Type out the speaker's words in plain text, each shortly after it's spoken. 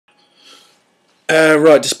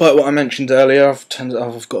Right, despite what I mentioned earlier,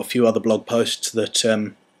 I've got a few other blog posts that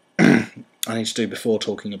I need to do before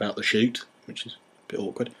talking about the shoot, which is a bit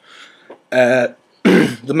awkward.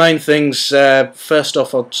 The main things, first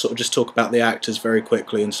off, I'll sort of just talk about the actors very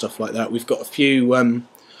quickly and stuff like that. We've got a few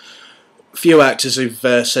actors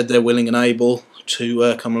who've said they're willing and able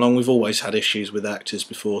to come along. We've always had issues with actors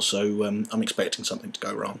before, so I'm expecting something to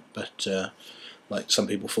go wrong. But like some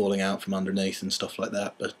people falling out from underneath and stuff like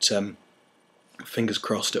that. But fingers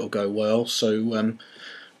crossed it'll go well. So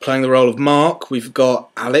playing the role of Mark, we've got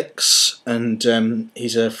Alex, and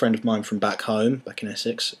he's a friend of mine from back home, back in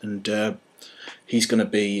Essex, and he's going to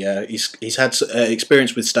be he's had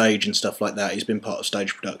experience with stage and stuff like that. He's been part of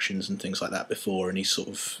stage productions and things like that before, and he sort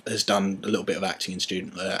of has done a little bit of acting in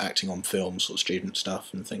student acting on film, sort of student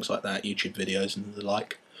stuff and things like that, YouTube videos and the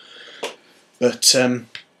like. But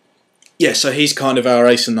yeah, so he's kind of our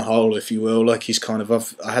ace in the hole, if you will. Like, he's kind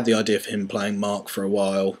of, I had the idea for him playing Mark for a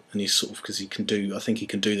while, and he's sort of, because he can do, I think he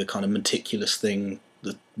can do the kind of meticulous thing,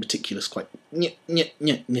 the meticulous, quite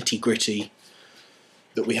nitty gritty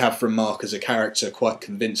that we have from Mark as a character quite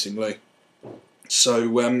convincingly.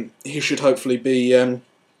 So he should hopefully be a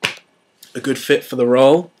good fit for the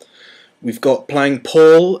role. We've got playing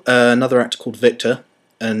Paul, another actor called Victor,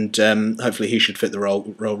 and hopefully he should fit the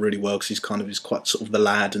role really well, because he's quite sort of the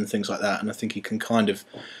lad and things like that, and I think he can he'll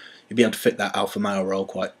be able to fit that alpha male role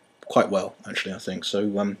quite well, actually, I think.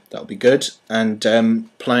 So that'll be good. And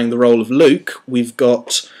playing the role of Luke, we've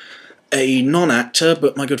got a non-actor,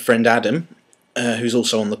 but my good friend Adam, who's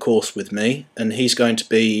also on the course with me, and he's going to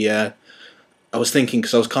be, I was thinking,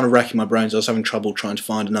 because I was kind of racking my brains, I was having trouble trying to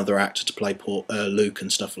find another actor to play Luke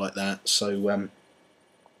and stuff like that, so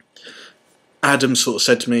Adam sort of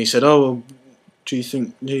said to me, he said, "Oh, well, do you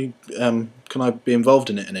think can I be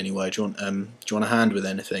involved in it in any way? Do you want a hand with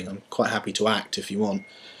anything? I'm quite happy to act if you want."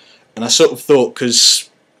 And I sort of thought,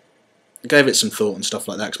 because I gave it some thought and stuff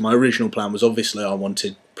like that, because my original plan was, obviously I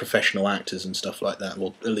wanted professional actors and stuff like that,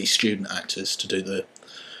 or at least student actors to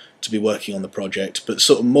be working on the project. But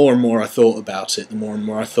sort of more and more I thought about it, the more and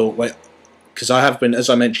more I thought, wait, because I have been, as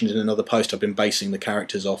I mentioned in another post, I've been basing the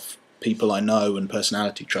characters off people I know and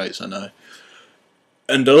personality traits I know.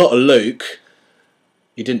 And a lot of Luke,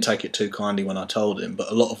 he didn't take it too kindly when I told him,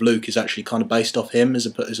 but a lot of Luke is actually kind of based off him as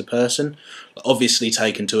a person. Obviously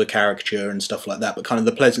taken to a caricature and stuff like that, but kind of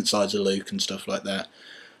the pleasant sides of Luke and stuff like that.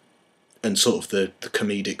 And sort of the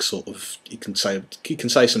comedic sort of, he can say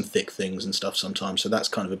some thick things and stuff sometimes, so that's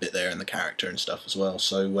kind of a bit there in the character and stuff as well.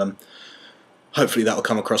 So hopefully that will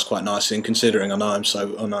come across quite nicely, and considering I know him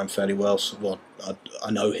fairly well, so, well,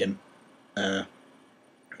 I know him.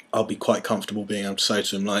 I'll be quite comfortable being able to say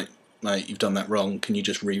to him, like, "Mate, you've done that wrong, can you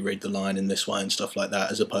just reread the line in this way," and stuff like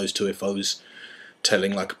that, as opposed to if I was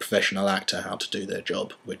telling like a professional actor how to do their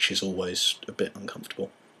job, which is always a bit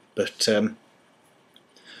uncomfortable. But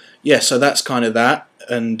yeah, so that's kind of that,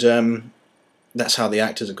 and that's how the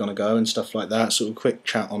actors are going to go and stuff like that. So a quick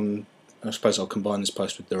chat on, I suppose I'll combine this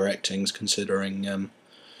post with directings, considering I've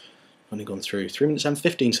only gone through 3 minutes and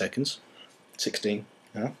 15 seconds, 16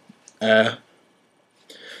 now.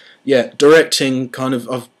 Yeah, directing, kind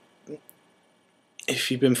of,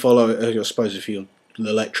 if you've been following, I suppose if you're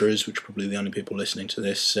the lecturers, which are probably the only people listening to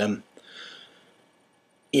this, you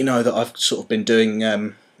know that I've sort of been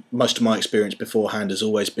doing, most of my experience beforehand has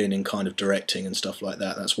always been in kind of directing and stuff like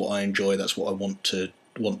that. That's what I enjoy, that's what I want to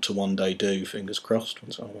one day do, fingers crossed.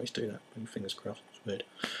 Once I always do that, fingers crossed, it's weird.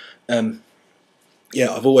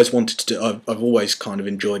 Yeah, I've always wanted to do, I've always kind of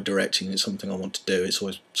enjoyed directing. It's something I want to do. It's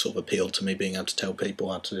always sort of appealed to me, being able to tell people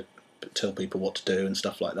what to do and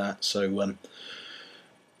stuff like that. So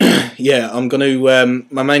yeah, I'm going to,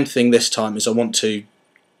 my main thing this time is I want to,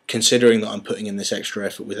 considering that I'm putting in this extra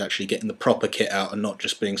effort with actually getting the proper kit out and not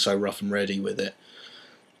just being so rough and ready with it,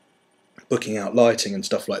 booking out lighting and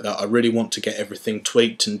stuff like that, I really want to get everything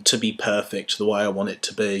tweaked and to be perfect the way I want it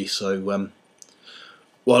to be. So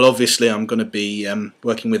while obviously I'm going to be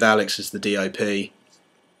working with Alex as the DOP,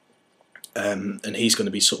 and he's going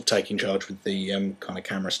to be sort of taking charge with the kind of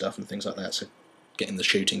camera stuff and things like that, so getting the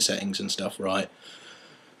shooting settings and stuff right,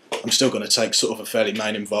 I'm still going to take sort of a fairly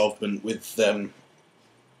main involvement with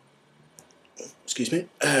excuse me,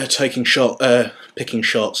 picking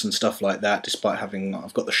shots and stuff like that, despite having,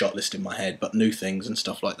 I've got the shot list in my head, but new things and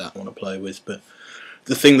stuff like that I want to play with. But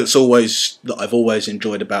the thing that I've always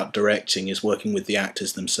enjoyed about directing is working with the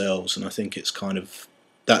actors themselves, and I think it's kind of,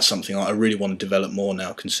 that's something I really want to develop more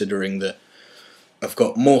now, considering that I've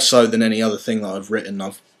got, more so than any other thing that I've written,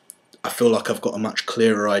 I feel like I've got a much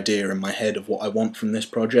clearer idea in my head of what I want from this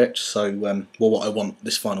project. So, well, what I want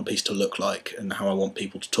this final piece to look like and how I want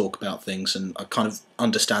people to talk about things, and I kind of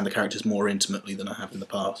understand the characters more intimately than I have in the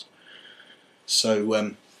past.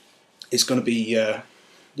 So, it's going to be,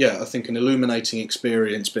 yeah, I think an illuminating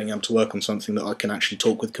experience being able to work on something that I can actually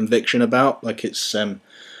talk with conviction about. Like, it's,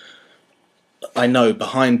 I know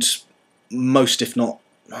behind most, if not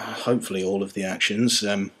hopefully all of the actions,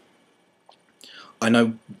 I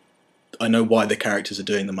know why the characters are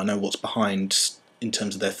doing them. I know what's behind in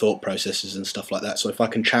terms of their thought processes and stuff like that. So if I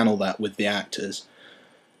can channel that with the actors,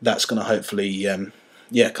 that's going to hopefully,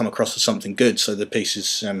 yeah, come across as something good. So the piece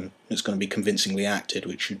is it's going to be convincingly acted,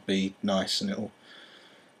 which should be nice, and it'll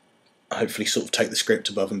hopefully sort of take the script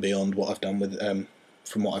above and beyond what I've done with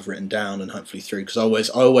from what I've written down, and hopefully through. Because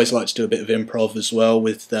I always like to do a bit of improv as well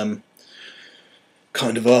with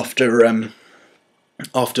kind of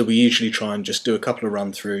after we usually try and just do a couple of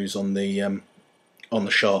run-throughs on the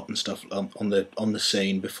shot and stuff, on the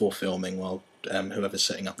scene before filming, while whoever's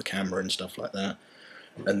setting up the camera and stuff like that,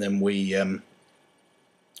 and then we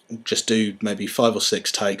just do maybe 5 or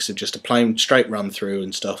 6 takes of just a plain straight run-through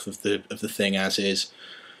and stuff of the thing as is,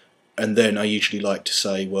 and then I usually like to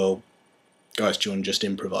say, well, guys, do you want to just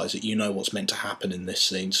improvise it? You know what's meant to happen in this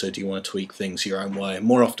scene, so do you want to tweak things your own way? And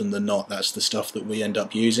more often than not, that's the stuff that we end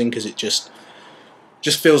up using, because it just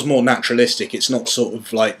feels more naturalistic. It's not sort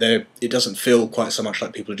of like it doesn't feel quite so much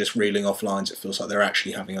like people are just reeling off lines. It feels like they're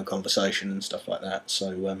actually having a conversation and stuff like that.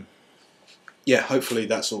 So yeah, hopefully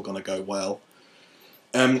that's all going to go well.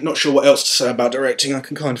 Not sure what else to say about directing. I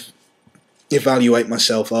can kind of evaluate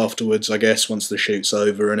myself afterwards, I guess, once the shoot's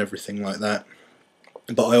over and everything like that.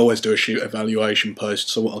 But I always do a shoot evaluation post,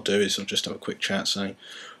 so what I'll do is I'll just have a quick chat saying,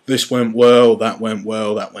 this went well, that went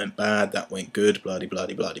bad, that went good, bloody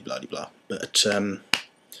bloody bloody bloody blah. But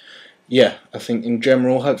yeah, I think in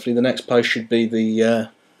general, hopefully the next post should be the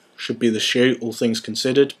shoot, all things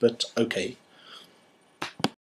considered. But okay.